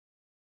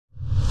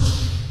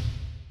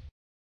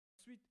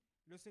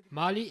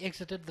Mali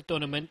exited the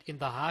tournament in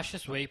the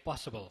harshest way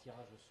possible.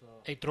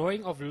 A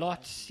drawing of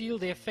lots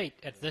sealed their fate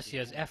at this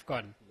year's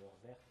Afcon.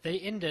 They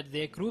ended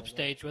their group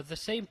stage with the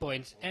same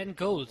points and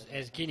goals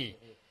as Guinea.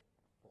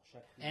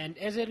 And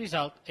as a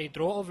result, a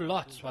draw of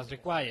lots was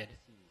required.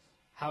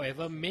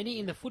 However, many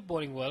in the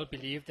footballing world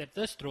believe that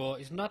this draw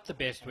is not the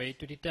best way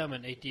to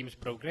determine a team's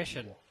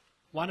progression.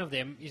 One of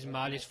them is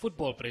Mali's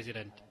football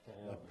president.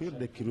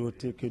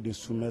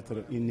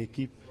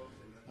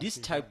 This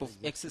type of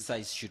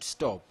exercise should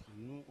stop.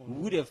 We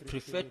would have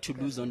preferred to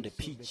lose on the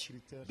pitch,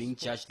 being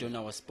judged on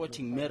our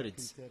sporting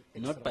merits,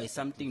 not by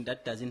something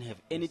that doesn't have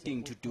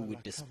anything to do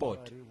with the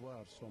sport.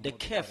 The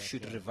CAF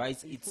should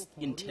revise its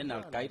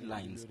internal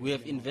guidelines. We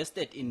have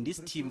invested in this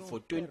team for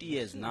 20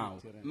 years now.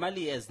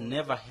 Mali has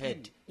never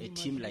had a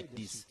team like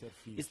this.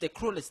 It's the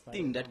cruelest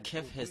thing that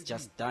CAF has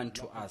just done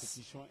to us,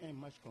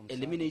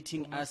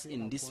 eliminating us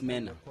in this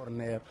manner.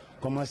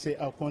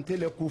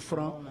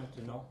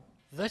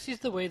 This is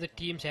the way the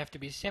teams have to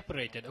be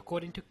separated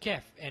according to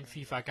CAF and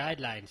FIFA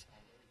guidelines,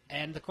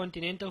 and the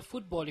Continental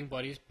Footballing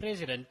Body's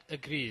president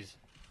agrees.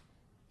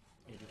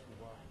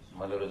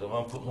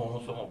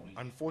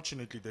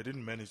 Unfortunately, they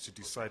didn't manage to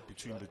decide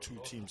between the two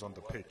teams on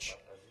the pitch.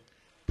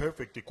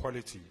 Perfect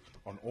equality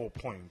on all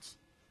points,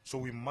 so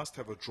we must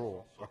have a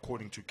draw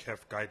according to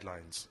CAF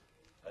guidelines.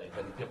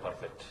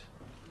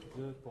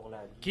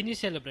 Guinea's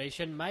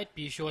celebration might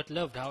be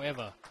short-lived,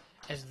 however,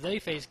 as they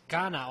face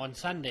Ghana on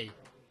Sunday.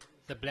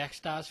 The Black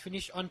Stars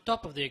finish on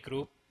top of their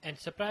group, and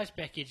surprise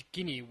package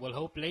Guinea will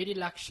hope Lady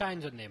Luck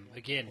shines on them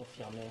again.